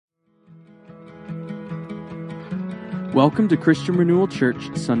Welcome to Christian Renewal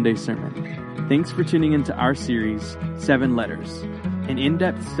Church Sunday Sermon. Thanks for tuning into our series, 7 Letters, an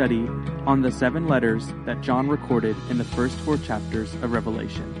in-depth study on the 7 letters that John recorded in the first 4 chapters of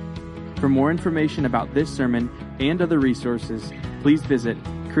Revelation. For more information about this sermon and other resources, please visit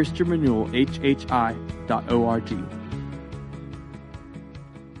christianrenewalhhi.org.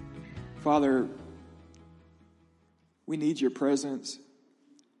 Father, we need your presence.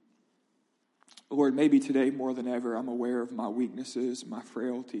 Lord, maybe today more than ever, I'm aware of my weaknesses, my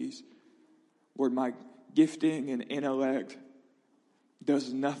frailties. Lord, my gifting and intellect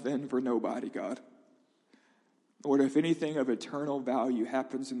does nothing for nobody, God. Lord, if anything of eternal value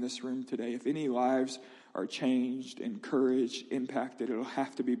happens in this room today, if any lives are changed, encouraged, impacted, it'll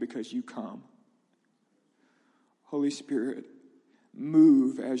have to be because you come. Holy Spirit,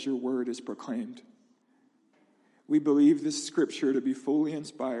 move as your word is proclaimed. We believe this scripture to be fully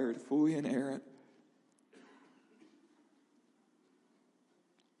inspired, fully inerrant.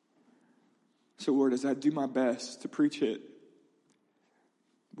 So, Lord, as I do my best to preach it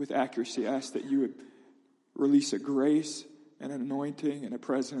with accuracy, I ask that you would release a grace and an anointing and a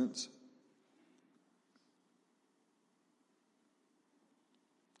presence.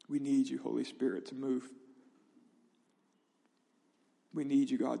 We need you, Holy Spirit, to move. We need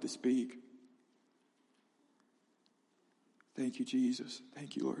you, God, to speak. Thank you, Jesus.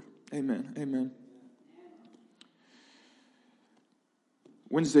 Thank you, Lord. Amen. Amen.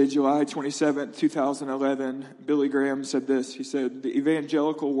 Wednesday, July 27th, 2011, Billy Graham said this. He said, "The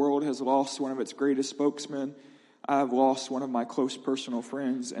evangelical world has lost one of its greatest spokesmen. I have lost one of my close personal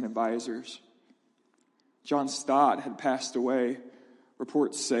friends and advisors." John Stott had passed away,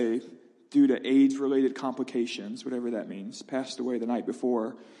 reports say, due to AIDS-related complications, whatever that means, passed away the night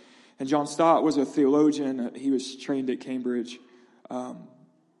before. And John Stott was a theologian. He was trained at Cambridge.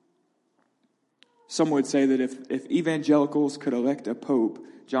 Some would say that if evangelicals could elect a pope,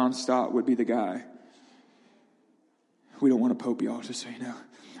 John Stott would be the guy. We don't want a pope, y'all, just so you know.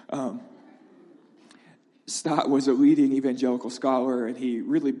 Stott was a leading evangelical scholar, and he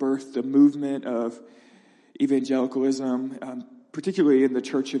really birthed a movement of evangelicalism, particularly in the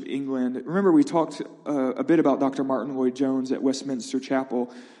Church of England. Remember, we talked a bit about Dr. Martin Lloyd-Jones at Westminster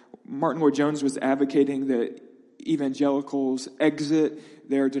Chapel. Martin Lloyd-Jones was advocating that evangelicals exit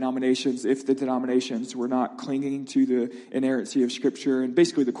their denominations if the denominations were not clinging to the inerrancy of Scripture and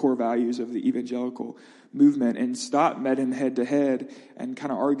basically the core values of the evangelical movement. And Stott met him head to head and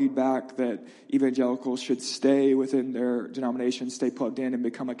kind of argued back that evangelicals should stay within their denominations, stay plugged in, and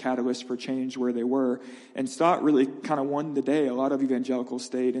become a catalyst for change where they were. And Stott really kind of won the day. A lot of evangelicals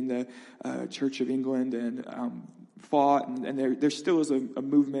stayed in the Church of England and fought, and there still is a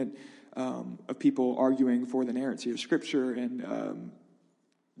movement of people arguing for the inerrancy of Scripture and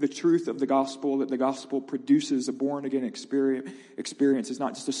the truth of the gospel, that the gospel produces a born-again experience. Is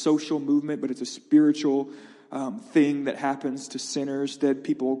not just a social movement, but it's a spiritual thing that happens to sinners. Dead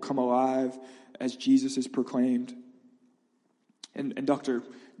people come alive as Jesus is proclaimed. And Dr.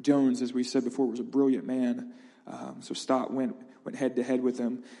 Jones, as we said before, was a brilliant man. So Stott went head-to-head with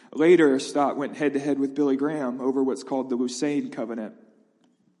him. Later, Stott went head-to-head with Billy Graham over what's called the Lucerne Covenant.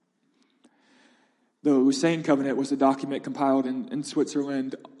 The Lucerne Covenant was a document compiled in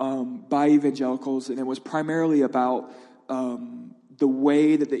Switzerland by evangelicals, and it was primarily about the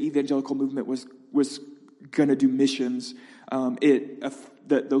way that the evangelical movement was going to do missions.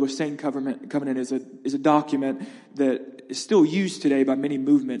 The Lucerne Covenant is a document that is still used today by many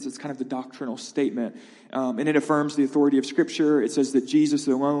movements. It's kind of the doctrinal statement. And it affirms the authority of Scripture. It says that Jesus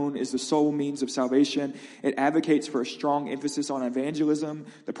alone is the sole means of salvation. It advocates for a strong emphasis on evangelism,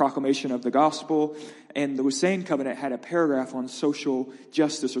 the proclamation of the gospel. And the Lucerne Covenant had a paragraph on social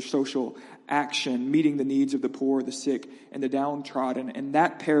justice or social action, meeting the needs of the poor, the sick, and the downtrodden. And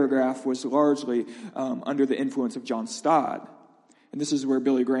that paragraph was largely under the influence of John Stott. And this is where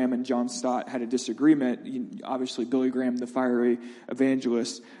Billy Graham and John Stott had a disagreement. Obviously, Billy Graham, the fiery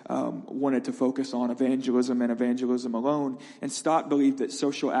evangelist, wanted to focus on evangelism and evangelism alone. And Stott believed that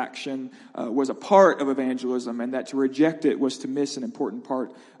social action was a part of evangelism and that to reject it was to miss an important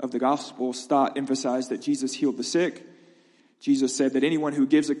part of the gospel. Stott emphasized that Jesus healed the sick. Jesus said that anyone who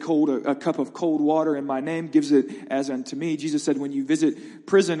gives a cup of cold water in my name gives it as unto me. Jesus said, when you visit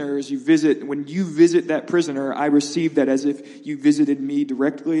prisoners, when you visit that prisoner, I receive that as if you visited me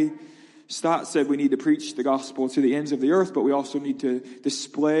directly. Stott said we need to preach the gospel to the ends of the earth, but we also need to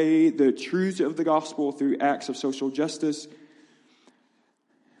display the truths of the gospel through acts of social justice.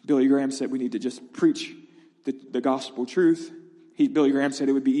 Billy Graham said we need to just preach the gospel truth. Billy Graham said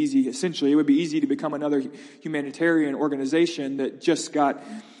it would be easy to become another humanitarian organization that just got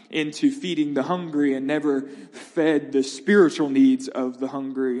into feeding the hungry and never fed the spiritual needs of the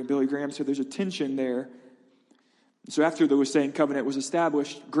hungry. And Billy Graham said there's a tension there. So after the Nicene Covenant was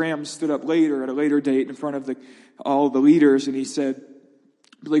established, Graham stood up later at a later date in front of all the leaders, and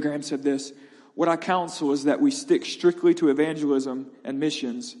Billy Graham said this: "What I counsel is that we stick strictly to evangelism and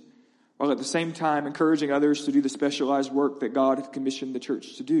missions, while at the same time encouraging others to do the specialized work that God had commissioned the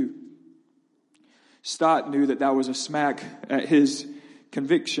church to do." Stott knew that was a smack at his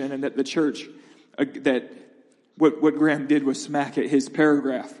conviction, and that the church, that what Graham did was smack at his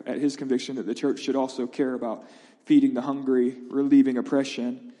paragraph, at his conviction that the church should also care about feeding the hungry, relieving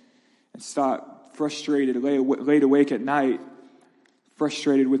oppression. And Stott, frustrated, laid awake at night,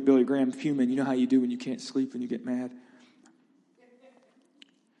 frustrated with Billy Graham, fuming. You know how you do when you can't sleep and you get mad?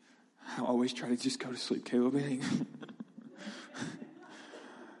 I always try to just go to sleep, Caleb.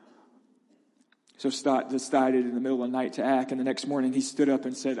 So Stott decided in the middle of the night to act, and the next morning he stood up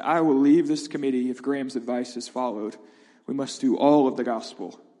and said, "I will leave this committee if Graham's advice is followed. We must do all of the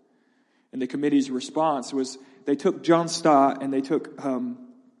gospel." And the committee's response was they took John Stott and they took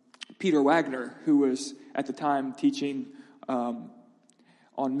Peter Wagner, who was at the time teaching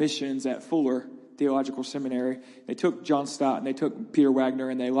on missions at Fuller Theological Seminary. They took John Stott and they took Peter Wagner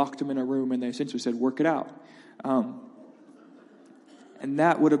and they locked them in a room and they essentially said, "Work it out." And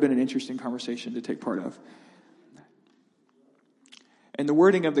that would have been an interesting conversation to take part of. And the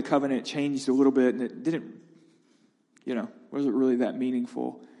wording of the covenant changed a little bit, and it wasn't really that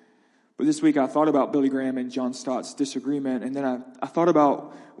meaningful. But this week I thought about Billy Graham and John Stott's disagreement, and then I thought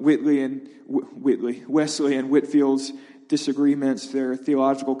about Wesley and Whitfield's disagreements, their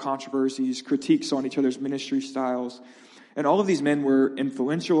theological controversies, critiques on each other's ministry styles. And all of these men were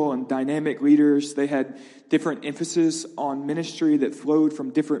influential and dynamic leaders. They had different emphasis on ministry that flowed from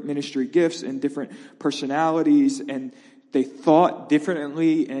different ministry gifts and different personalities. And they thought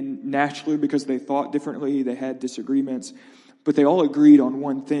differently, and naturally, because they thought differently, they had disagreements. But they all agreed on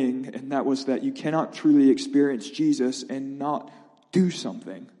one thing, and that was that you cannot truly experience Jesus and not do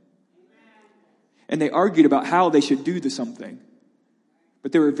something. And they argued about how they should do the something.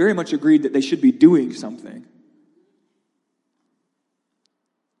 But they were very much agreed that they should be doing something.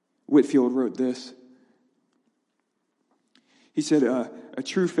 Whitfield wrote this. He said, a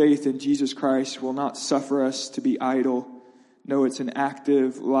true faith in Jesus Christ will not suffer us to be idle. No, it's an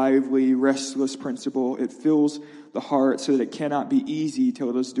active, lively, restless principle. It fills the heart so that it cannot be easy till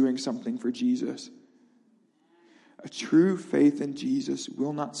it is doing something for Jesus. A true faith in Jesus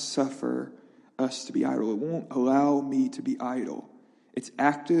will not suffer us to be idle. It won't allow me to be idle. It's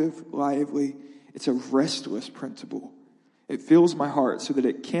active, lively. It's a restless principle. It fills my heart so that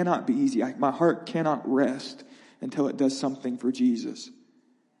it cannot be easy. My heart cannot rest until it does something for Jesus.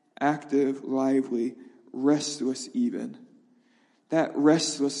 Active, lively, restless even. That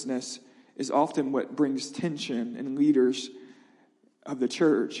restlessness is often what brings tension in leaders of the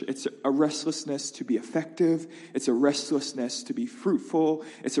church. It's a restlessness to be effective. It's a restlessness to be fruitful.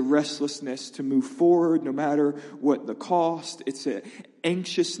 It's a restlessness to move forward no matter what the cost. It's an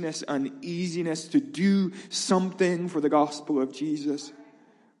anxiousness, uneasiness to do something for the gospel of Jesus.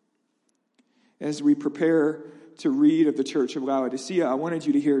 As we prepare to read of the church of Laodicea, I wanted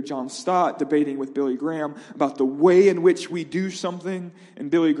you to hear John Stott debating with Billy Graham about the way in which we do something,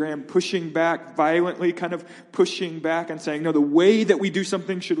 and Billy Graham pushing back violently, kind of pushing back and saying, no, the way that we do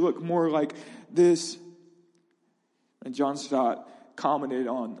something should look more like this. And John Stott commented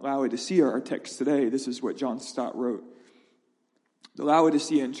on Laodicea, our text today. This is what John Stott wrote. The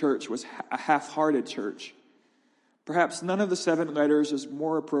Laodicean church was a half-hearted church. Perhaps none of the 7 letters is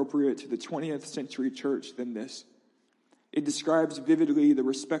more appropriate to the 20th century church than this. It describes vividly the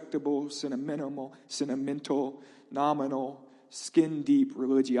respectable, sentimental, nominal, skin-deep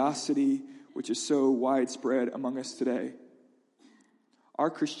religiosity which is so widespread among us today. Our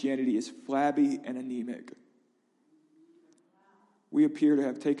Christianity is flabby and anemic. We appear to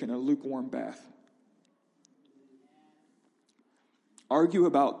have taken a lukewarm bath. Argue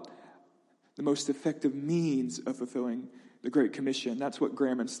about the most effective means of fulfilling the Great Commission. That's what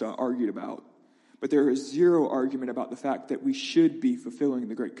Graham and Stott argued about. But there is zero argument about the fact that we should be fulfilling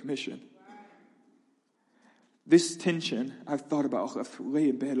the Great Commission. This tension, I've thought about, I lay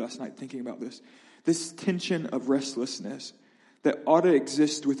in bed last night thinking about this. This tension of restlessness that ought to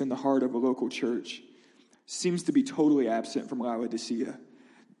exist within the heart of a local church seems to be totally absent from Laodicea.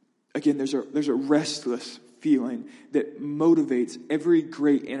 Again, there's a restless feeling that motivates every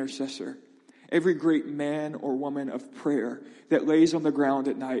great intercessor, every great man or woman of prayer that lays on the ground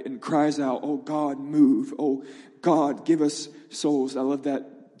at night and cries out, "Oh God, move. Oh God, give us souls." I love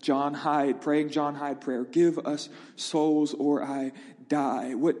that John Hyde prayer. Give us souls or I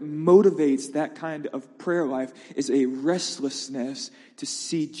die. What motivates that kind of prayer life is a restlessness to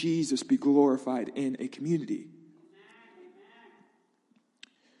see Jesus be glorified in a community.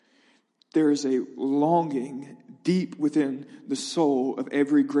 There is a longing deep within the soul of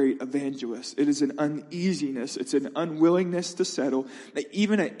every great evangelist. It is an uneasiness. It's an unwillingness to settle,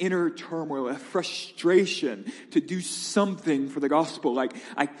 even an inner turmoil, a frustration to do something for the gospel. Like,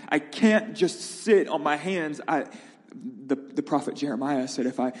 I can't just sit on my hands. The prophet Jeremiah said,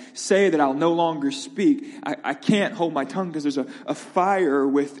 if I say that I'll no longer speak, I can't hold my tongue because there's a fire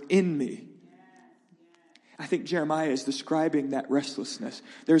within me. I think Jeremiah is describing that restlessness.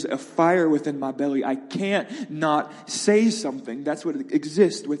 There's a fire within my belly. I can't not say something. That's what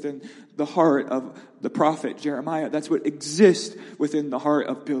exists within the heart of the prophet Jeremiah. That's what exists within the heart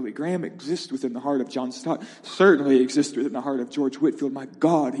of Billy Graham. It exists within the heart of John Stott. Certainly exists within the heart of George Whitefield. My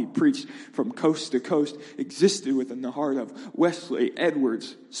God, he preached from coast to coast. Existed within the heart of Wesley,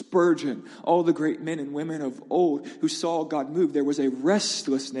 Edwards, Spurgeon, all the great men and women of old who saw God move. There was a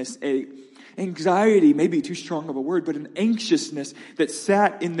restlessness, anxiety, maybe too strong of a word, but an anxiousness that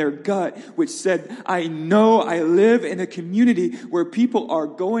sat in their gut, which said, I know I live in a community where people are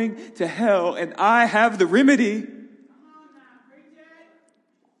going to hell and I have the remedy.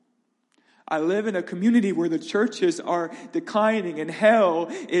 I live in a community where the churches are declining and hell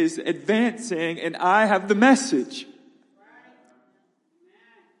is advancing and I have the message.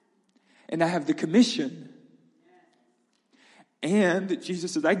 And I have the commission. And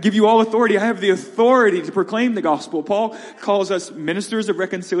Jesus says, I give you all authority. I have the authority to proclaim the gospel. Paul calls us ministers of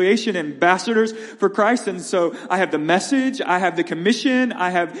reconciliation, ambassadors for Christ. And so I have the message. I have the commission. I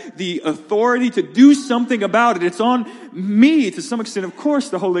have the authority to do something about it. It's on me to some extent. Of course,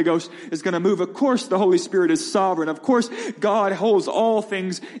 the Holy Ghost is going to move. Of course, the Holy Spirit is sovereign. Of course, God holds all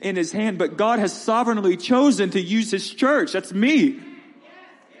things in his hand. But God has sovereignly chosen to use his church. That's me.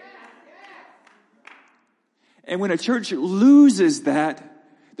 And when a church loses that,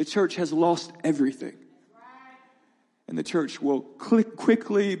 the church has lost everything. And the church will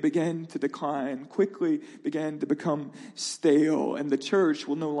quickly begin to decline, quickly begin to become stale, and the church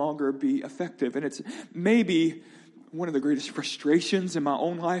will no longer be effective. And it's maybe one of the greatest frustrations in my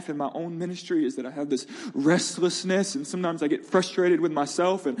own life and my own ministry is that I have this restlessness, and sometimes I get frustrated with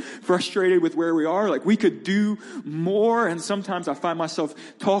myself and frustrated with where we are. Like, we could do more, and sometimes I find myself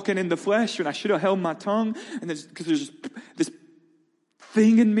talking in the flesh when I should have held my tongue, and because there's this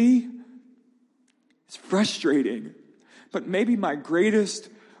thing in me. It's frustrating. But maybe my greatest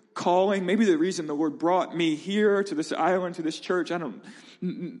calling, maybe the reason the Lord brought me here to this island, to this church,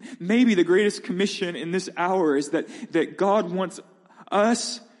 maybe the greatest commission in this hour is that God wants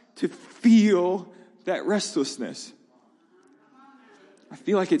us to feel that restlessness. I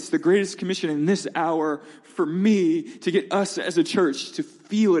feel like it's the greatest commission in this hour for me to get us as a church to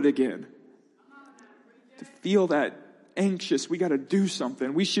feel it again. To feel that anxious, we got to do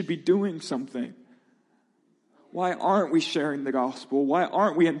something. We should be doing something. Why aren't we sharing the gospel? Why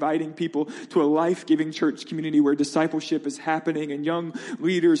aren't we inviting people to a life-giving church community where discipleship is happening and young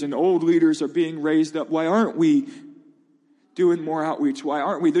leaders and old leaders are being raised up? Why aren't we doing more outreach? Why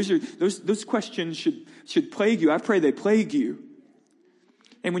aren't we? Those questions should plague you. I pray they plague you.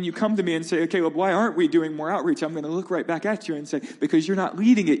 And when you come to me and say, okay, Caleb, why aren't we doing more outreach? I'm going to look right back at you and say, because you're not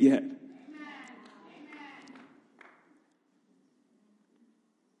leading it yet.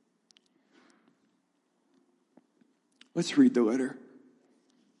 Let's read the letter.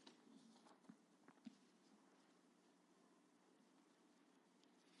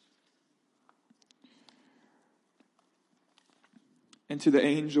 And to the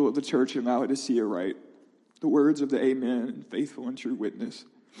angel of the church in Laodicea write, the words of the Amen and faithful and true witness,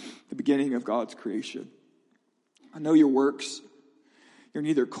 the beginning of God's creation. I know your works. You're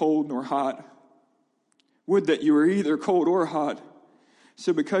neither cold nor hot. Would that you were either cold or hot.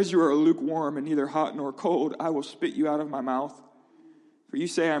 So because you are lukewarm and neither hot nor cold, I will spit you out of my mouth. For you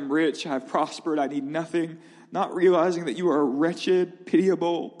say, I'm rich, I have prospered, I need nothing, not realizing that you are wretched,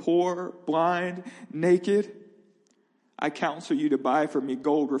 pitiable, poor, blind, naked. I counsel you to buy from me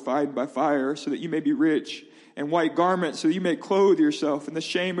gold refined by fire, so that you may be rich, and white garments, so that you may clothe yourself, and the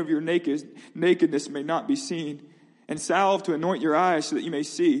shame of your nakedness may not be seen, and salve to anoint your eyes, so that you may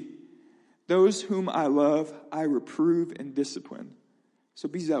see. Those whom I love, I reprove and discipline. So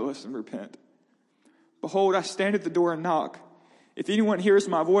be zealous and repent. Behold, I stand at the door and knock. If anyone hears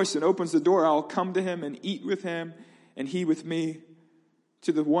my voice and opens the door, I'll come to him and eat with him, and he with me.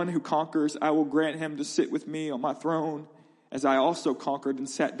 To the one who conquers, I will grant him to sit with me on my throne, as I also conquered and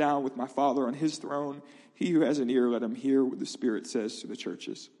sat down with my Father on his throne. He who has an ear, let him hear what the Spirit says to the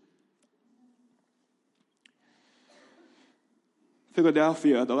churches.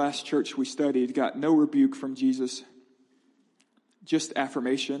 Philadelphia, the last church we studied, got no rebuke from Jesus, just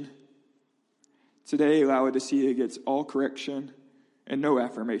affirmation. Today, Laodicea gets all correction and no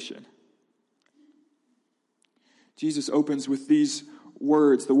affirmation. Jesus opens with these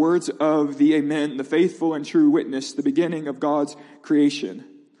words, the words of the Amen, the faithful and true witness, the beginning of God's creation,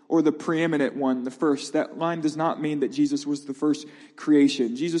 or the preeminent one, the first. That line does not mean that Jesus was the first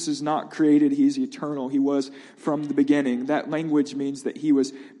creation. Jesus is not created. He is eternal. He was from the beginning. That language means that he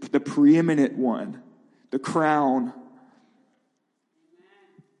was the preeminent one, the crown.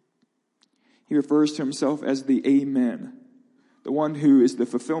 He refers to himself as the Amen, the one who is the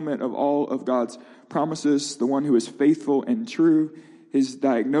fulfillment of all of God's promises, the one who is faithful and true. His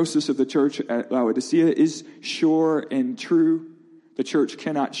diagnosis of the church at Laodicea is sure and true. The church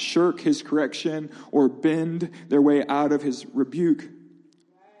cannot shirk his correction or bend their way out of his rebuke.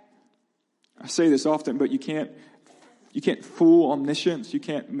 I say this often, but you can't fool omniscience. You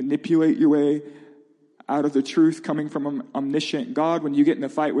can't manipulate your way out of the truth coming from an omniscient God. When you get in a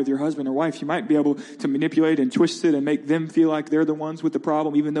fight with your husband or wife, you might be able to manipulate and twist it and make them feel like they're the ones with the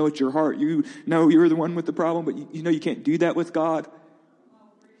problem, even though it's your heart. You know you're the one with the problem, but you know you can't do that with God.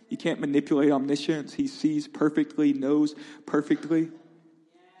 You can't manipulate omniscience. He sees perfectly, knows perfectly.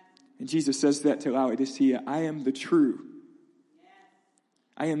 And Jesus says that to Laodicea, I am the true.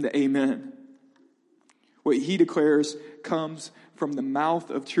 I am the Amen. What he declares comes from the mouth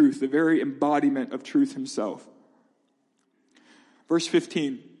of truth, the very embodiment of truth himself. Verse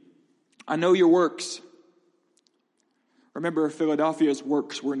 15, I know your works. Remember, Philadelphia's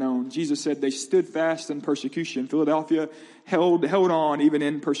works were known. Jesus said they stood fast in persecution. Philadelphia held on even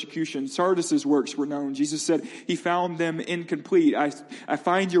in persecution. Sardis's works were known. Jesus said he found them incomplete. I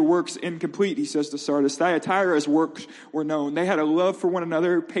find your works incomplete, he says to Sardis. Thyatira's works were known. They had a love for one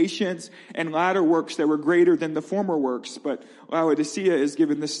another, patience, and latter works that were greater than the former works. But Laodicea is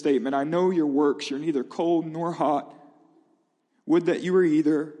given this statement, I know your works. You're neither cold nor hot. Would that you were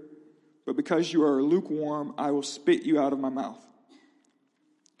either. But because you are lukewarm, I will spit you out of my mouth.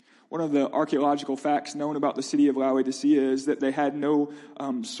 One of the archaeological facts known about the city of Laodicea is that they had no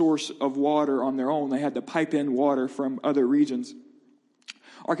source of water on their own. They had to pipe in water from other regions.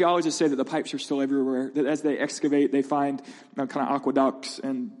 Archaeologists say that the pipes are still everywhere, that as they excavate, they find kind of aqueducts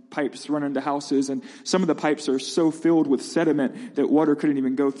and pipes run into houses, and some of the pipes are so filled with sediment that water couldn't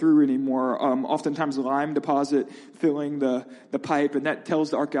even go through anymore. Oftentimes lime deposit filling the pipe, and that tells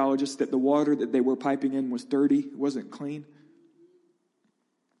the archaeologists that the water that they were piping in was dirty, it wasn't clean.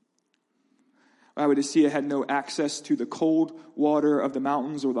 Laodicea had no access to the cold water of the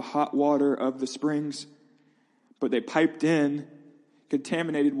mountains or the hot water of the springs, but they piped in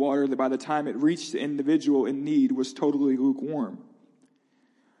contaminated water that by the time it reached the individual in need was totally lukewarm.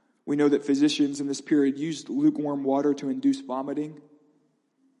 We know that physicians in this period used lukewarm water to induce vomiting.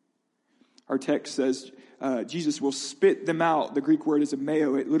 Our text says Jesus will spit them out. The Greek word is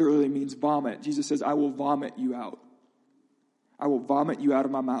ameo. It literally means vomit. Jesus says, I will vomit you out. I will vomit you out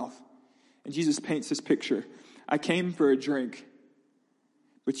of my mouth. And Jesus paints this picture. I came for a drink,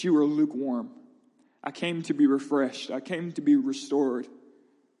 but you were lukewarm. I came to be refreshed. I came to be restored.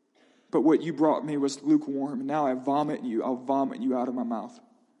 But what you brought me was lukewarm. And now I vomit you. I'll vomit you out of my mouth.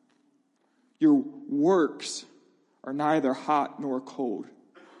 Your works are neither hot nor cold.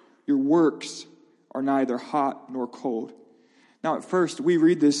 Your works are neither hot nor cold. Now at first we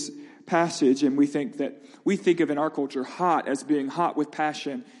read this passage and we think of in our culture hot as being hot with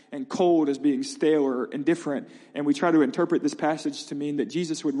passion and cold as being stale or indifferent. And we try to interpret this passage to mean that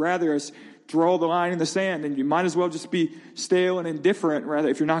Jesus would rather us draw the line in the sand, and you might as well just be stale and indifferent rather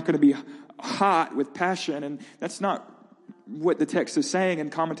if you're not going to be hot with passion. And that's not what the text is saying,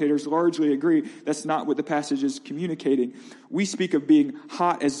 and commentators largely agree that's not what the passage is communicating. We speak of being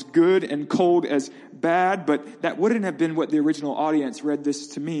hot as good and cold as bad, but that wouldn't have been what the original audience read this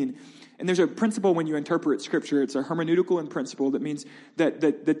to mean. And there's a principle when you interpret Scripture. It's a hermeneutical principle that means that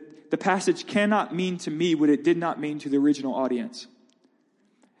the passage cannot mean to me what it did not mean to the original audience.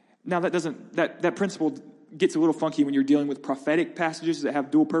 Now that principle gets a little funky when you're dealing with prophetic passages that have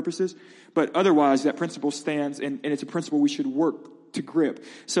dual purposes, but otherwise that principle stands, and it's a principle we should work to grip.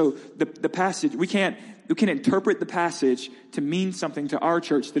 So the passage, we can interpret the passage to mean something to our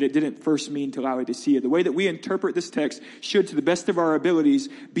church that it didn't first mean to Laodicea. The way that we interpret this text should, to the best of our abilities,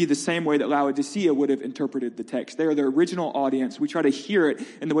 be the same way that Laodicea would have interpreted the text. They are the original audience. We try to hear it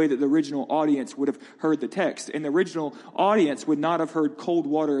in the way that the original audience would have heard the text. And the original audience would not have heard cold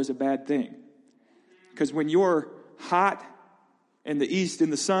water as a bad thing. Because when you're hot in the east in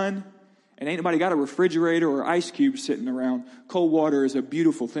the sun, and ain't nobody got a refrigerator or ice cubes sitting around, cold water is a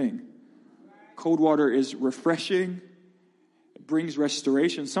beautiful thing. Cold water is refreshing. brings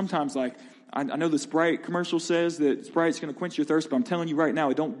restoration. Sometimes, like, I know the Sprite commercial says that Sprite's going to quench your thirst, but I'm telling you right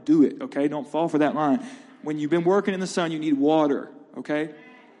now, don't do it, okay? Don't fall for that line. When you've been working in the sun, you need water, okay?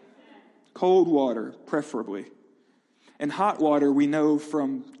 Cold water, preferably. And hot water, we know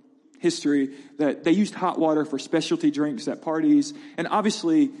from history that they used hot water for specialty drinks at parties. And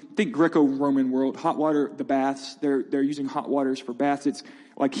obviously, think Greco-Roman world, hot water, the baths, they're using hot waters for baths. It's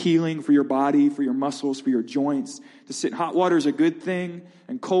like healing for your body, for your muscles, for your joints. Hot water is a good thing,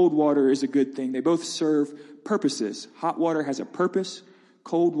 and cold water is a good thing. They both serve purposes. Hot water has a purpose.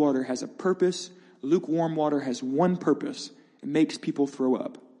 Cold water has a purpose. Lukewarm water has one purpose. It makes people throw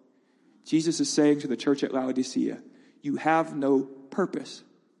up. Jesus is saying to the church at Laodicea, you have no purpose.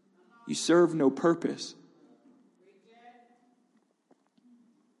 You serve no purpose.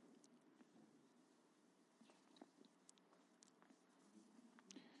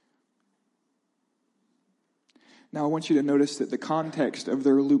 Now I want you to notice that the context of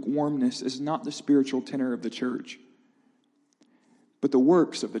their lukewarmness is not the spiritual tenor of the church, but the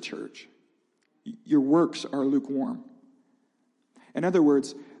works of the church. Your works are lukewarm. In other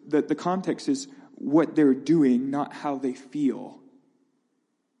words, the context is what they're doing, not how they feel.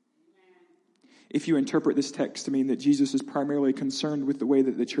 If you interpret this text to mean that Jesus is primarily concerned with the way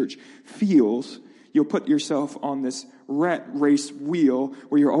that the church feels, you'll put yourself on this rat race wheel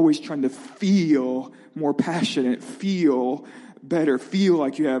where you're always trying to feel more passionate, feel better, feel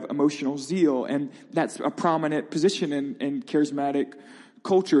like you have emotional zeal. And that's a prominent position in charismatic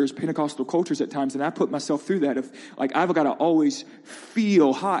cultures, Pentecostal cultures at times. And I put myself through that of, like, I've got to always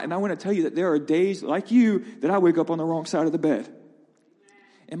feel hot. And I want to tell you that there are days like you that I wake up on the wrong side of the bed.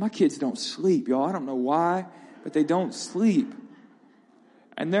 And my kids don't sleep, y'all. I don't know why, but they don't sleep.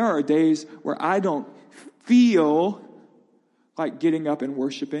 And there are days where I don't feel like getting up and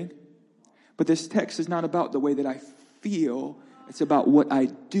worshiping. But this text is not about the way that I feel. It's about what I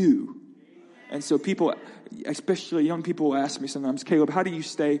do. And so people, especially young people, ask me sometimes, Caleb, how do you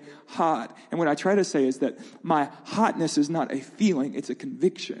stay hot? And what I try to say is that my hotness is not a feeling, it's a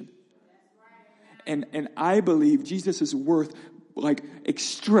conviction. And I believe Jesus is worth like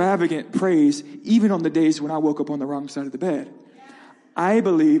extravagant praise even on the days when I woke up on the wrong side of the bed. I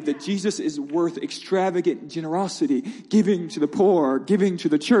believe that Jesus is worth extravagant generosity, giving to the poor, giving to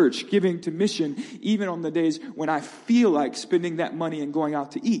the church, giving to mission, even on the days when I feel like spending that money and going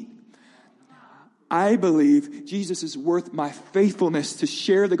out to eat. I believe Jesus is worth my faithfulness to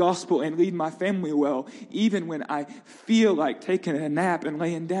share the gospel and lead my family well, even when I feel like taking a nap and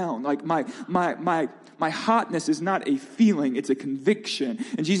laying down. Like my hotness is not a feeling, it's a conviction.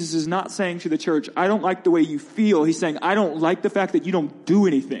 And Jesus is not saying to the church, I don't like the way you feel. He's saying, I don't like the fact that you don't do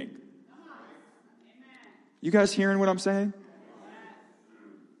anything. You guys hearing what I'm saying?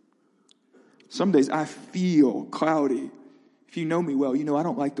 Some days I feel cloudy. If you know me well, you know I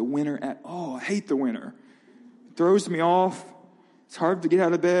don't like the winter at all. I hate the winter. It throws me off. It's hard to get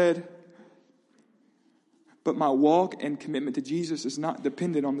out of bed. But my walk and commitment to Jesus is not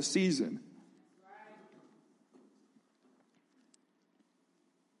dependent on the season.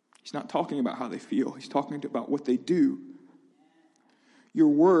 He's not talking about how they feel. He's talking about what they do. Your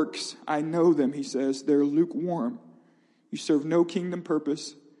works, I know them, he says. They're lukewarm. You serve no kingdom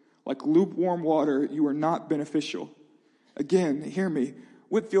purpose. Like lukewarm water, you are not beneficial. Again, hear me.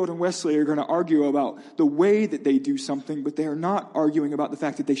 Whitfield and Wesley are going to argue about the way that they do something, but they are not arguing about the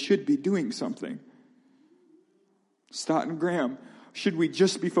fact that they should be doing something. Stott and Graham, should we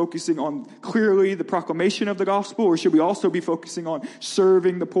just be focusing on clearly the proclamation of the gospel, or should we also be focusing on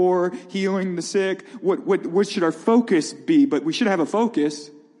serving the poor, healing the sick? What should our focus be? But we should have a focus.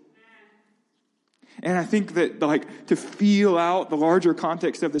 And I think that, like, to feel out the larger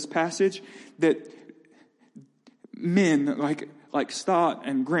context of this passage, that men like Stott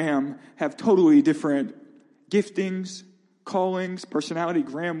and Graham have totally different giftings, callings, personality.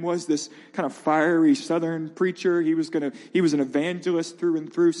 Graham was this kind of fiery Southern preacher. He was an evangelist through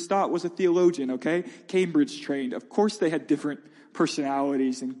and through. Stott was a theologian, okay? Cambridge trained. Of course they had different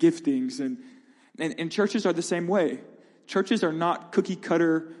personalities and giftings, and churches are the same way. Churches are not cookie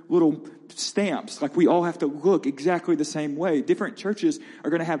cutter little stamps. Like we all have to look exactly the same way. Different churches are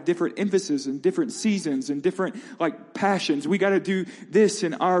going to have different emphasis and different seasons and different like passions. We got to do this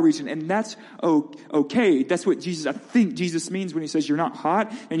in our region, and that's okay. That's what I think Jesus means when he says you're not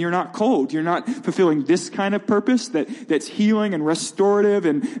hot and you're not cold. You're not fulfilling this kind of purpose that's healing and restorative,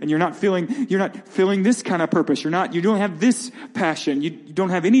 and you're not filling this kind of purpose. You don't have this passion. You don't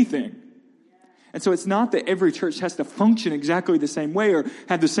have anything. And so it's not that every church has to function exactly the same way or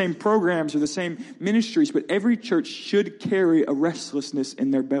have the same programs or the same ministries, but every church should carry a restlessness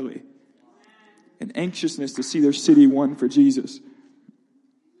in their belly. and anxiousness to see their city won for Jesus.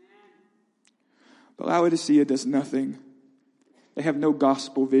 But Laodicea does nothing. They have no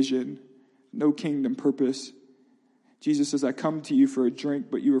gospel vision, no kingdom purpose. Jesus says, I come to you for a drink,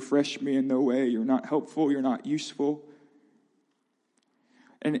 but you refresh me in no way. You're not helpful. You're not useful.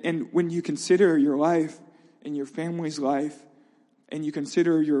 And when you consider your life and your family's life, and you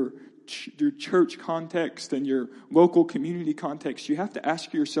consider your church context and your local community context, you have to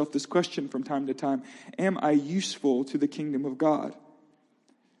ask yourself this question from time to time. Am I useful to the kingdom of God?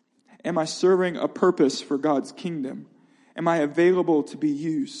 Am I serving a purpose for God's kingdom? Am I available to be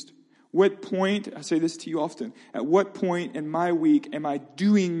used? What point, I say this to you often, at what point in my week am I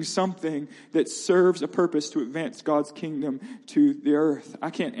doing something that serves a purpose to advance God's kingdom to the earth? I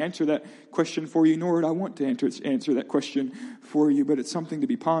can't answer that question for you, nor would I want to answer that question for you, but it's something to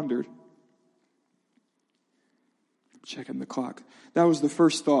be pondered. Checking the clock. That was the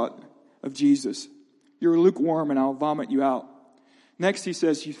first thought of Jesus. You're lukewarm and I'll vomit you out. Next he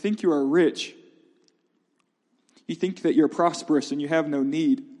says, you think you are rich. You think that you're prosperous and you have no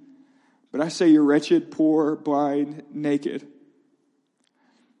need. But I say you're wretched, poor, blind, naked.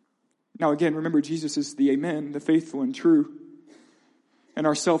 Now again, remember Jesus is the Amen, the faithful and true. In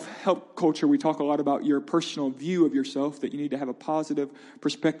our self-help culture, we talk a lot about your personal view of yourself, that you need to have a positive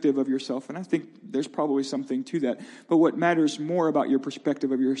perspective of yourself. And I think there's probably something to that. But what matters more about your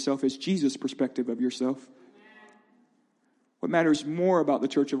perspective of yourself is Jesus' perspective of yourself. What matters more about the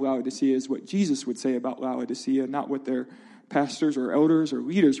church of Laodicea is what Jesus would say about Laodicea, not what their pastors or elders or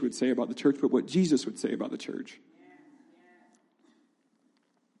leaders would say about the church, but what Jesus would say about the church.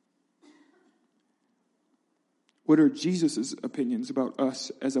 What are Jesus' opinions about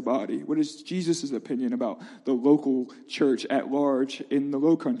us as a body? What is Jesus' opinion about the local church at large in the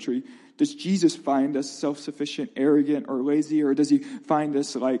Lowcountry? Does Jesus find us self-sufficient, arrogant, or lazy? Or does he find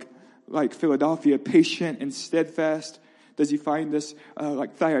us like Philadelphia, patient and steadfast? Does he find us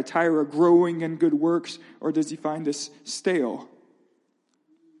like Thyatira, growing in good works? Or does he find us stale?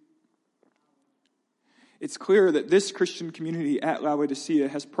 It's clear that this Christian community at Laodicea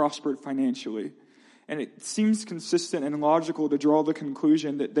has prospered financially. And it seems consistent and logical to draw the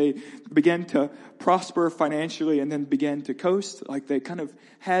conclusion that they began to prosper financially and then began to coast. Like they kind of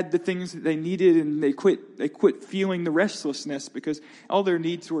had the things that they needed and they quit feeling the restlessness because all their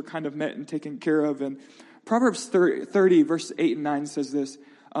needs were kind of met and taken care of. And Proverbs 30, verse 8 and 9 says this.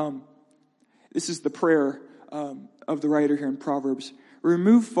 This is the prayer of the writer here in Proverbs.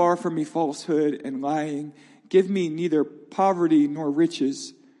 Remove far from me falsehood and lying. Give me neither poverty nor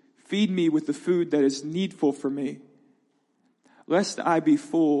riches. Feed me with the food that is needful for me. Lest I be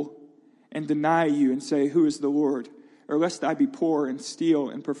full and deny you and say, who is the Lord? Or lest I be poor and steal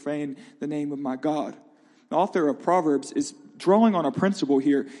and profane the name of my God. The author of Proverbs is drawing on a principle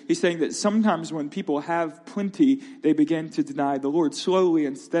here. He's saying that sometimes when people have plenty, they begin to deny the Lord slowly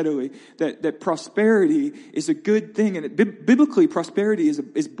and steadily. That prosperity is a good thing. And biblically, prosperity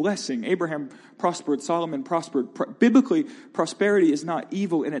is blessing. Abraham prospered. Solomon prospered. Biblically, prosperity is not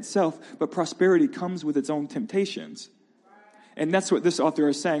evil in itself, but prosperity comes with its own temptations. And that's what this author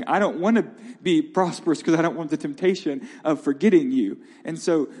is saying. I don't want to be prosperous because I don't want the temptation of forgetting you. And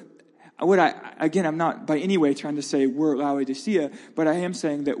so I'm not by any way trying to say we're Laodicea, but I am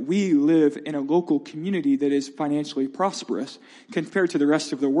saying that we live in a local community that is financially prosperous. Compared to the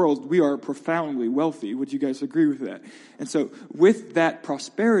rest of the world, we are profoundly wealthy. Would you guys agree with that? And so with that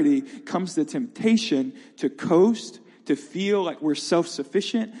prosperity comes the temptation to coast, to feel like we're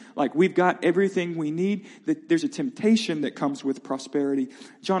self-sufficient, like we've got everything we need. That there's a temptation that comes with prosperity.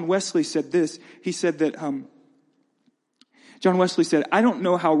 John Wesley said this. He said that John Wesley said, I don't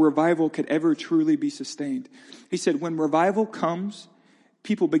know how revival could ever truly be sustained. He said, when revival comes,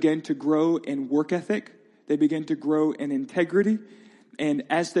 people begin to grow in work ethic. They begin to grow in integrity. And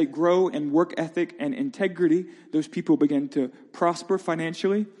as they grow in work ethic and integrity, those people begin to prosper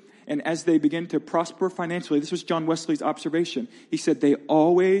financially. And as they begin to prosper financially, this was John Wesley's observation. He said they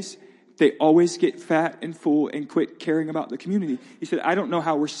always get fat and full and quit caring about the community. He said, I don't know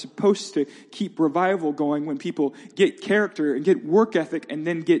how we're supposed to keep revival going when people get character and get work ethic and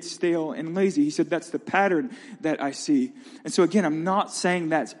then get stale and lazy. He said, that's the pattern that I see. And so again, I'm not saying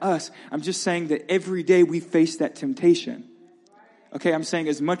that's us. I'm just saying that every day we face that temptation. Okay, I'm saying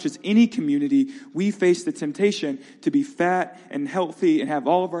as much as any community, we face the temptation to be fat and healthy and have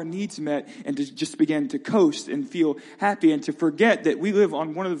all of our needs met and to just begin to coast and feel happy and to forget that we live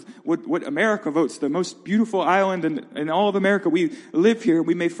on one of what America votes the most beautiful island in all of America. We live here.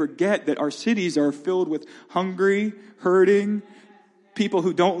 We may forget that our cities are filled with hungry, hurting, people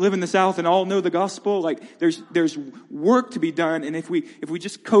who don't live in the South and all know the gospel. Like there's work to be done. And if we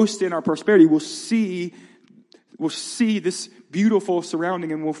just coast in our prosperity, we'll see this beautiful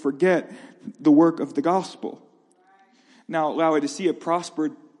surrounding and we'll forget the work of the gospel. Now, Laodicea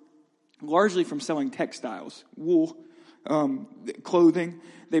prospered largely from selling textiles, wool, clothing.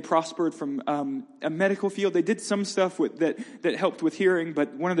 They prospered from a medical field. They did some stuff that helped with hearing,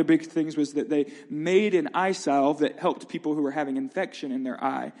 but one of the big things was that they made an eye salve that helped people who were having infection in their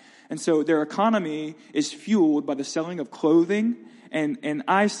eye. And so their economy is fueled by the selling of clothing and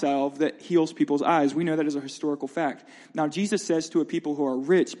eye salve that heals people's eyes. We know that as a historical fact. Now, Jesus says to a people who are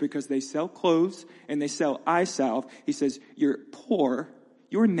rich because they sell clothes and they sell eye salve, he says, you're poor,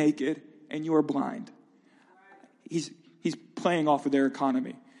 you're naked, and you're blind. He's playing off of their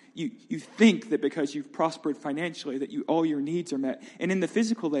economy. You think that because you've prospered financially that all your needs are met. And in the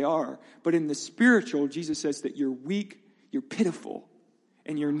physical they are. But in the spiritual, Jesus says that you're weak, you're pitiful,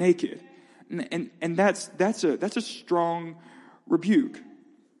 and you're naked. And that's a strong rebuke.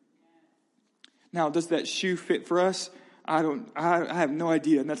 Now, does that shoe fit for us? I have no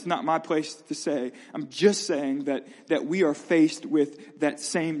idea, and that's not my place to say. I'm just saying that we are faced with that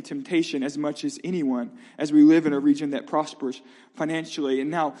same temptation as much as anyone as we live in a region that prospers financially.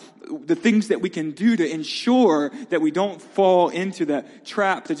 And now, the things that we can do to ensure that we don't fall into the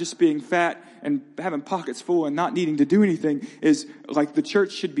trap of just being fat and having pockets full and not needing to do anything is like the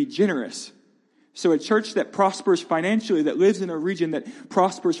church should be generous. So a church that prospers financially, that lives in a region that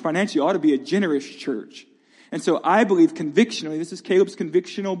prospers financially, ought to be a generous church. And so I believe convictionally, this is Caleb's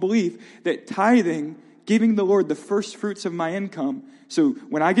convictional belief, that tithing, giving the Lord the first fruits of my income. So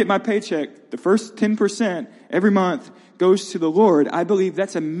when I get my paycheck, the first 10% every month goes to the Lord. I believe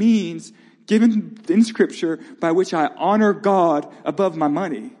that's a means given in Scripture by which I honor God above my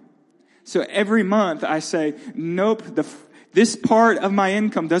money. So every month I say, nope, this part of my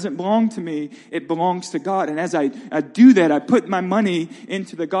income doesn't belong to me. It belongs to God. And as I do that, I put my money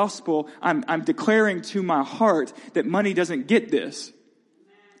into the gospel. I'm declaring to my heart that money doesn't get this.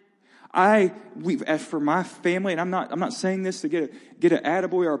 As for my family, and I'm not saying this to get an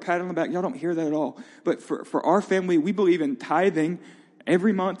attaboy or a pat on the back. Y'all don't hear that at all. But for our family, we believe in tithing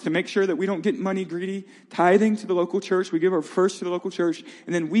every month to make sure that we don't get money greedy. Tithing to the local church. We give our first to the local church.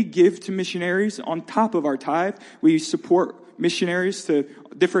 And then we give to missionaries on top of our tithe. We support missionaries to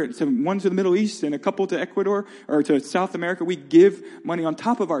one to the Middle East and a couple to Ecuador or to South America. We give money on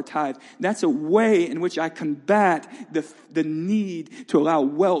top of our tithe. That's a way in which I combat the need to allow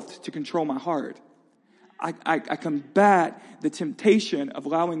wealth to control my heart. I combat the temptation of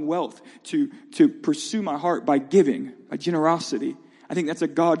allowing wealth to pursue my heart by giving, by generosity. I think that's a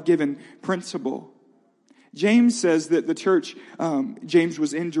God-given principle. James says that the church, James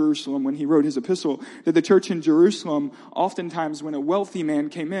was in Jerusalem when he wrote his epistle, that the church in Jerusalem, oftentimes when a wealthy man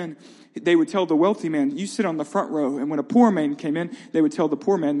came in, they would tell the wealthy man, you sit on the front row. And when a poor man came in, they would tell the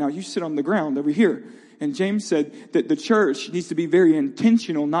poor man, now you sit on the ground over here. And James said that the church needs to be very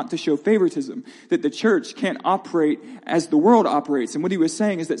intentional not to show favoritism, that the church can't operate as the world operates. And what he was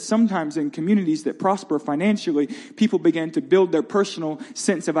saying is that sometimes in communities that prosper financially, people begin to build their personal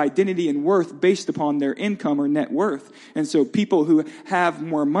sense of identity and worth based upon their income or net worth. And so people who have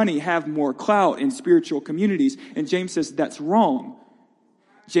more money have more clout in spiritual communities. And James says that's wrong.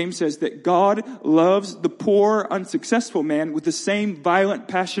 James says that God loves the poor, unsuccessful man with the same violent,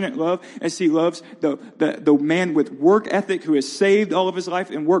 passionate love as he loves the man with work ethic who has saved all of his life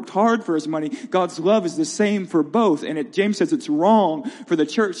and worked hard for his money. God's love is the same for both. And James says it's wrong for the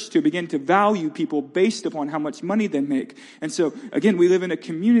church to begin to value people based upon how much money they make. And so, again, we live in a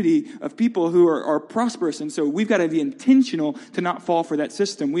community of people who are prosperous. And so we've got to be intentional to not fall for that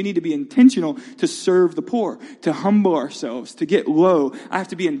system. We need to be intentional to serve the poor, to humble ourselves, to get low. I have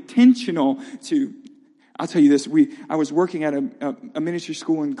to be intentional to, I'll tell you this, I was working at a ministry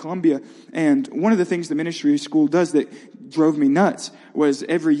school in Colombia, and one of the things the ministry school does that drove me nuts was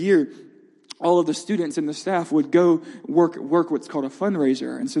every year all of the students and the staff would go work what's called a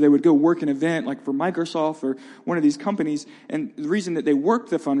fundraiser. And so they would go work an event like for Microsoft or one of these companies. And the reason that they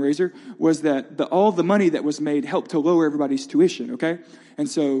worked the fundraiser was that all the money that was made helped to lower everybody's tuition, okay? And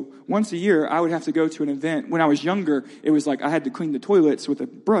so once a year, I would have to go to an event. When I was younger, it was like I had to clean the toilets with a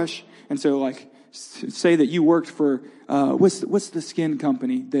brush. And so like, say that you worked for, what's the skin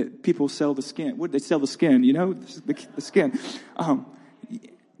company that people sell the skin? What, they sell the skin, you know, the skin.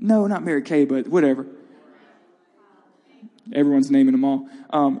 No, not Mary Kay, but whatever. Everyone's naming them all.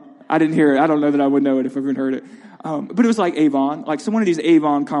 I didn't hear it. I don't know that I would know it if I even heard it. But it was like Avon, like so one of these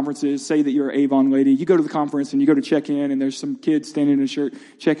Avon conferences, say that you're an Avon lady, you go to the conference and you go to check in and there's some kids standing in a shirt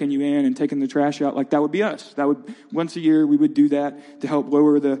checking you in and taking the trash out. Like that would be us. That would, once a year we would do that to help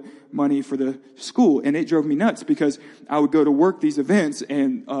lower the money for the school. And it drove me nuts because I would go to work these events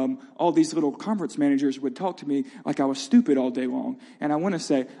and all these little conference managers would talk to me like I was stupid all day long. And I want to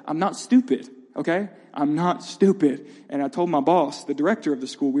say, I'm not stupid. Okay? I'm not stupid. And I told my boss, the director of the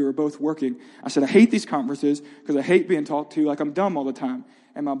school, we were both working. I said, I hate these conferences because I hate being talked to like I'm dumb all the time.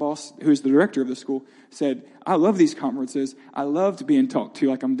 And my boss, who's the director of the school, said, I love these conferences. I loved being talked to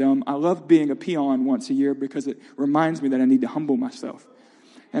like I'm dumb. I love being a peon once a year because it reminds me that I need to humble myself.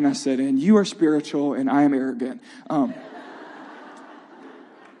 And I said, and you are spiritual and I am arrogant.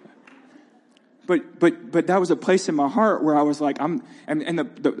 But that was a place in my heart where I was like, the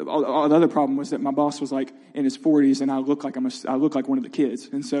other problem was that my boss was like in his 40s and I look like one of the kids.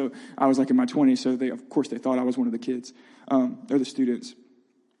 And so I was like in my 20s. So of course they thought I was one of the kids, or the students.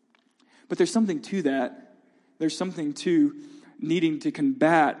 But there's something to that. There's something to needing to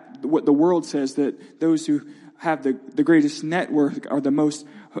combat what the world says, that those who have the greatest network are the most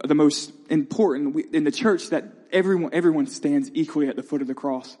important in the church, that everyone stands equally at the foot of the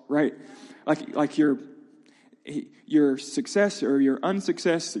cross, right? Like your success or your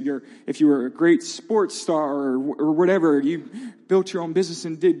unsuccess, if you were a great sports star or whatever, you built your own business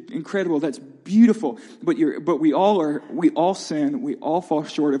and did incredible, that's beautiful. But we all sin, we all fall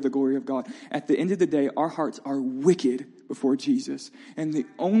short of the glory of God. At the end of the day, our hearts are wicked before Jesus. And the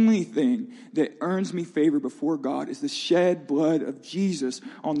only thing that earns me favor before God is the shed blood of Jesus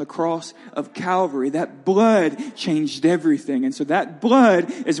on the cross of Calvary. That blood changed everything. And so that blood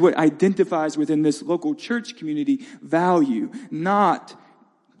is what identifies within this local church community value, not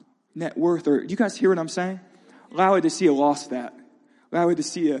net worth. Or, do you guys hear what I'm saying? Laodicea lost that.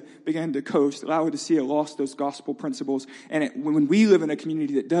 Laodicea began to coast. Laodicea lost those gospel principles. And when we live in a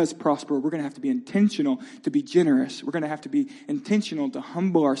community that does prosper, we're going to have to be intentional to be generous. We're going to have to be intentional to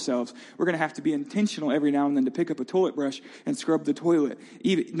humble ourselves. We're going to have to be intentional every now and then to pick up a toilet brush and scrub the toilet,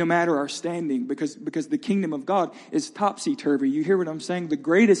 even no matter our standing, because the kingdom of God is topsy-turvy. You hear what I'm saying? The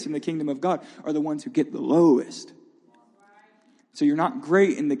greatest in the kingdom of God are the ones who get the lowest. So you're not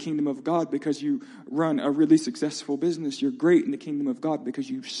great in the kingdom of God because you run a really successful business. You're great in the kingdom of God because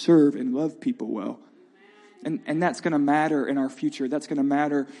you serve and love people well. And that's going to matter in our future. That's going to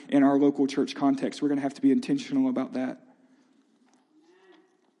matter in our local church context. We're going to have to be intentional about that.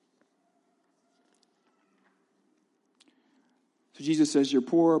 So Jesus says, you're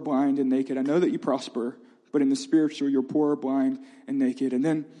poor, blind, and naked. I know that you prosper, but in the spiritual, you're poor, blind, and naked. And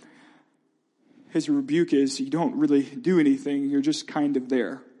then his rebuke is, you don't really do anything. You're just kind of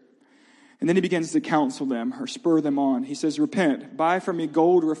there. And then he begins to counsel them or spur them on. He says, repent, buy from me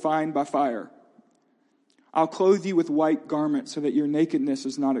gold refined by fire. I'll clothe you with white garments so that your nakedness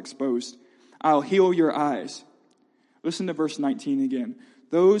is not exposed. I'll heal your eyes. Listen to verse 19 again.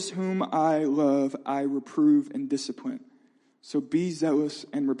 Those whom I love, I reprove and discipline. So be zealous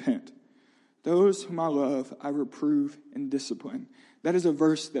and repent. Those whom I love, I reprove and discipline. That is a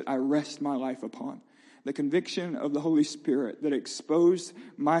verse that I rest my life upon. The conviction of the Holy Spirit that exposed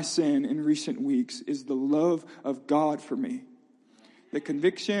my sin in recent weeks is the love of God for me. The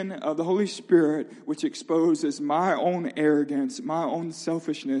conviction of the Holy Spirit, which exposes my own arrogance, my own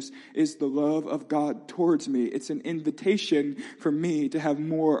selfishness, is the love of God towards me. It's an invitation for me to have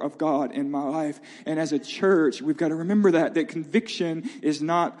more of God in my life. And as a church, we've got to remember that conviction is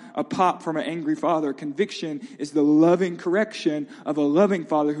not a pop from an angry father. Conviction is the loving correction of a loving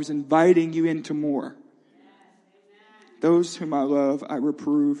father who's inviting you into more. Those whom I love, I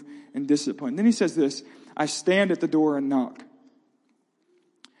reprove and discipline. Then he says this, I stand at the door and knock.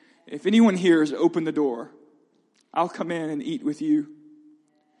 If anyone hears, open the door. I'll come in and eat with you.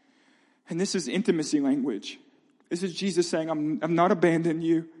 And this is intimacy language. This is Jesus saying, I'm not abandoning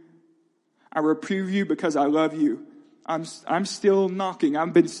you. I reprove you because I love you. I'm still knocking.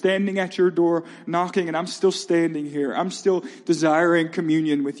 I've been standing at your door knocking, and I'm still standing here. I'm still desiring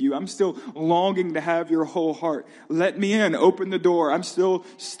communion with you. I'm still longing to have your whole heart. Let me in. Open the door. I'm still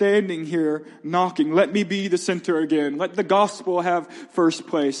standing here knocking. Let me be the center again. Let the gospel have first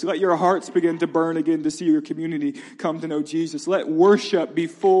place. Let your hearts begin to burn again to see your community come to know Jesus. Let worship be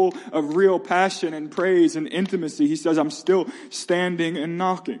full of real passion and praise and intimacy. He says, I'm still standing and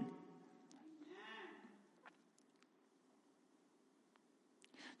knocking.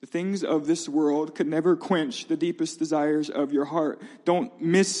 The things of this world could never quench the deepest desires of your heart. Don't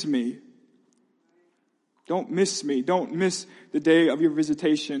miss me. Don't miss me. Don't miss the day of your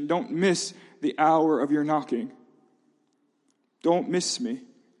visitation. Don't miss the hour of your knocking. Don't miss me.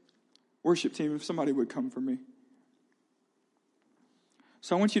 Worship team, if somebody would come for me.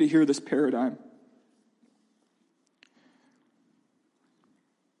 So I want you to hear this paradigm.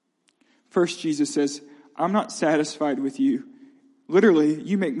 First, Jesus says, I'm not satisfied with you. Literally,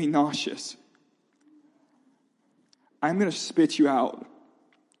 you make me nauseous. I'm going to spit you out.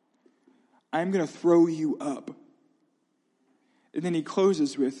 I'm going to throw you up. And then he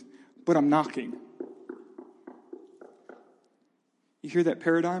closes with, but I'm knocking. You hear that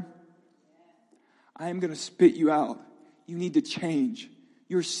paradigm? I am going to spit you out. You need to change.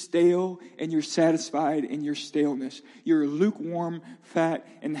 You're stale and you're satisfied in your staleness. You're lukewarm, fat,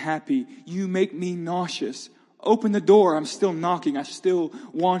 and happy. You make me nauseous. Open the door. I'm still knocking. I still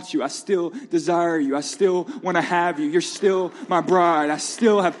want you. I still desire you. I still want to have you. You're still my bride. I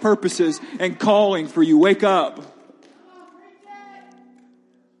still have purposes and calling for you. Wake up.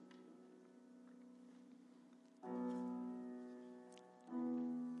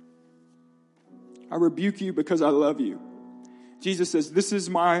 I rebuke you because I love you. Jesus says, this is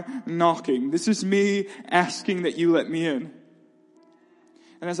my knocking. This is me asking that you let me in.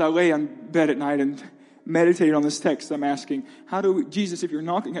 And as I lay on bed at night and meditate on this text, I'm asking, Jesus, if you're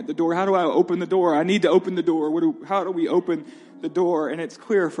knocking at the door, how do I open the door? I need to open the door. How do we open the door? And it's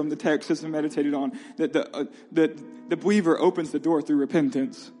clear from the text as I meditated on that the believer opens the door through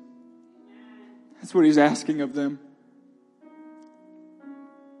repentance. That's what he's asking of them.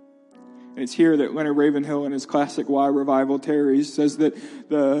 And it's here that Leonard Ravenhill in his classic Why Revival Tarries says that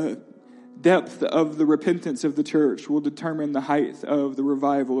the depth of the repentance of the church will determine the height of the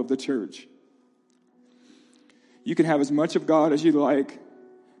revival of the church. You can have as much of God as you like,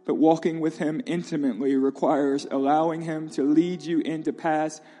 but walking with him intimately requires allowing him to lead you into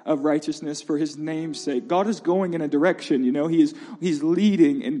paths of righteousness for his name's sake. God is going in a direction, he's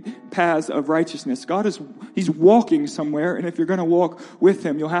leading in paths of righteousness. He's walking somewhere, and if you're going to walk with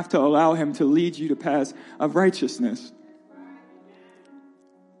him, you'll have to allow him to lead you to paths of righteousness.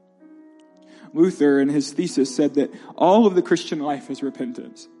 Luther in his thesis said that all of the Christian life is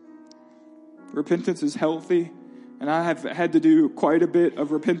repentance. Repentance is healthy. And I have had to do quite a bit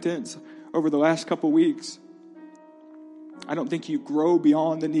of repentance over the last couple weeks. I don't think you grow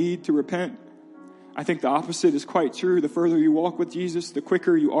beyond the need to repent. I think the opposite is quite true. The further you walk with Jesus, the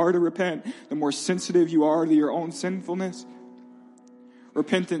quicker you are to repent, the more sensitive you are to your own sinfulness.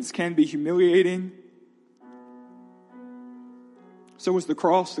 Repentance can be humiliating. So was the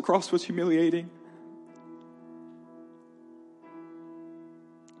cross. The cross was humiliating.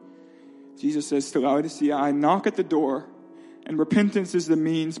 Jesus says to Laodicea, I knock at the door, and repentance is the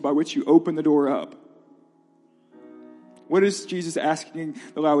means by which you open the door up. What is Jesus asking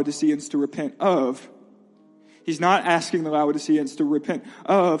the Laodiceans to repent of? He's not asking the Laodiceans to repent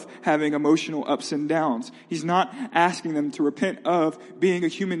of having emotional ups and downs. He's not asking them to repent of being a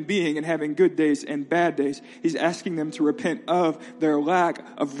human being and having good days and bad days. He's asking them to repent of their lack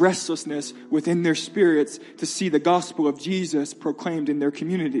of restlessness within their spirits to see the gospel of Jesus proclaimed in their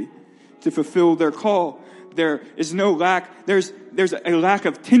community, to fulfill their call. There is no lack. There's a lack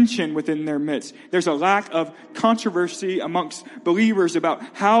of tension within their midst. There's a lack of controversy amongst believers about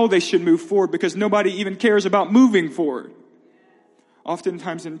how they should move forward because nobody even cares about moving forward.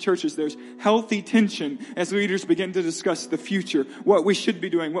 Oftentimes in churches, there's healthy tension as leaders begin to discuss the future, what we should be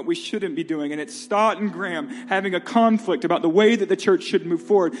doing, what we shouldn't be doing. And it's Stott and Graham having a conflict about the way that the church should move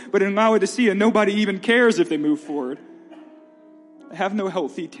forward. But in Laodicea, nobody even cares if they move forward. They have no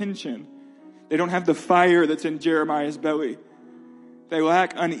healthy tension. They don't have the fire that's in Jeremiah's belly. They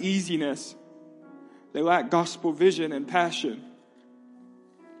lack uneasiness. They lack gospel vision and passion.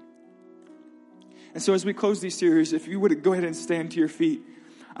 And so as we close these series, if you would go ahead and stand to your feet,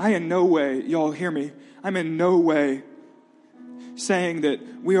 I in no way, y'all hear me, I'm in no way saying that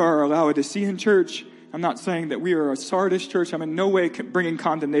we are a Laodicean church. I'm not saying that we are a Sardis church. I'm in no way bringing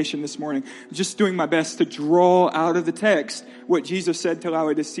condemnation this morning. I'm just doing my best to draw out of the text what Jesus said to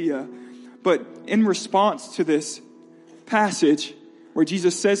Laodicea. But in response to this passage where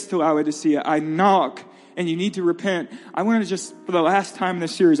Jesus says to Laodicea, I knock and you need to repent, I want to just, for the last time in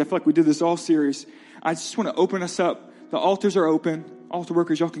this series, I feel like we did this all series, I just want to open us up. The altars are open. Altar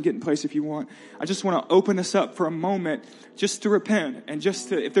workers, y'all can get in place if you want. I just want to open us up for a moment just to repent and just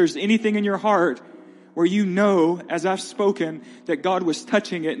to, if there's anything in your heart where you know, as I've spoken, that God was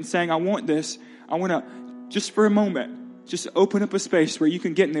touching it and saying, I want this, I want to, just for a moment, just open up a space where you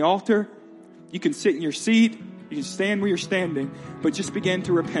can get in the altar. You can sit in your seat. You can stand where you're standing, but just begin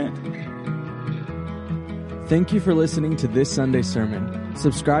to repent. Thank you for listening to this Sunday sermon.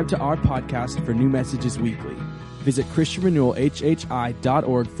 Subscribe to our podcast for new messages weekly. Visit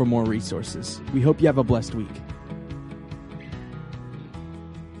ChristianRenewalHHI.org for more resources. We hope you have a blessed week.